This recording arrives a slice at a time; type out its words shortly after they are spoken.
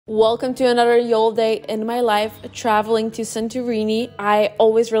Welcome to another YOL day in my life, traveling to Santorini. I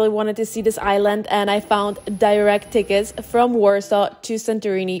always really wanted to see this island and I found direct tickets from Warsaw to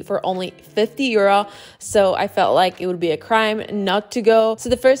Santorini for only 50 euro. So I felt like it would be a crime not to go. So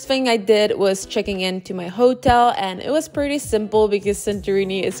the first thing I did was checking into my hotel, and it was pretty simple because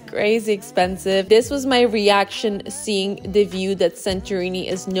Santorini is crazy expensive. This was my reaction seeing the view that Santorini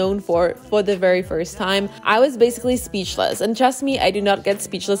is known for the very first time. I was basically speechless, and trust me, I do not get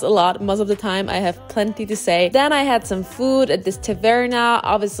speechless a lot. Most of the time I have plenty to say. Then I had some food at this taverna,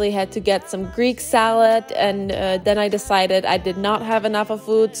 obviously had to get some Greek salad, and then I decided I did not have enough of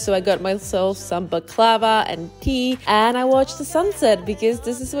food, so I got myself some baklava and tea, and I watched the sunset because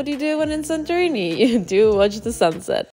this is what you do when in Santorini. You do watch the sunset.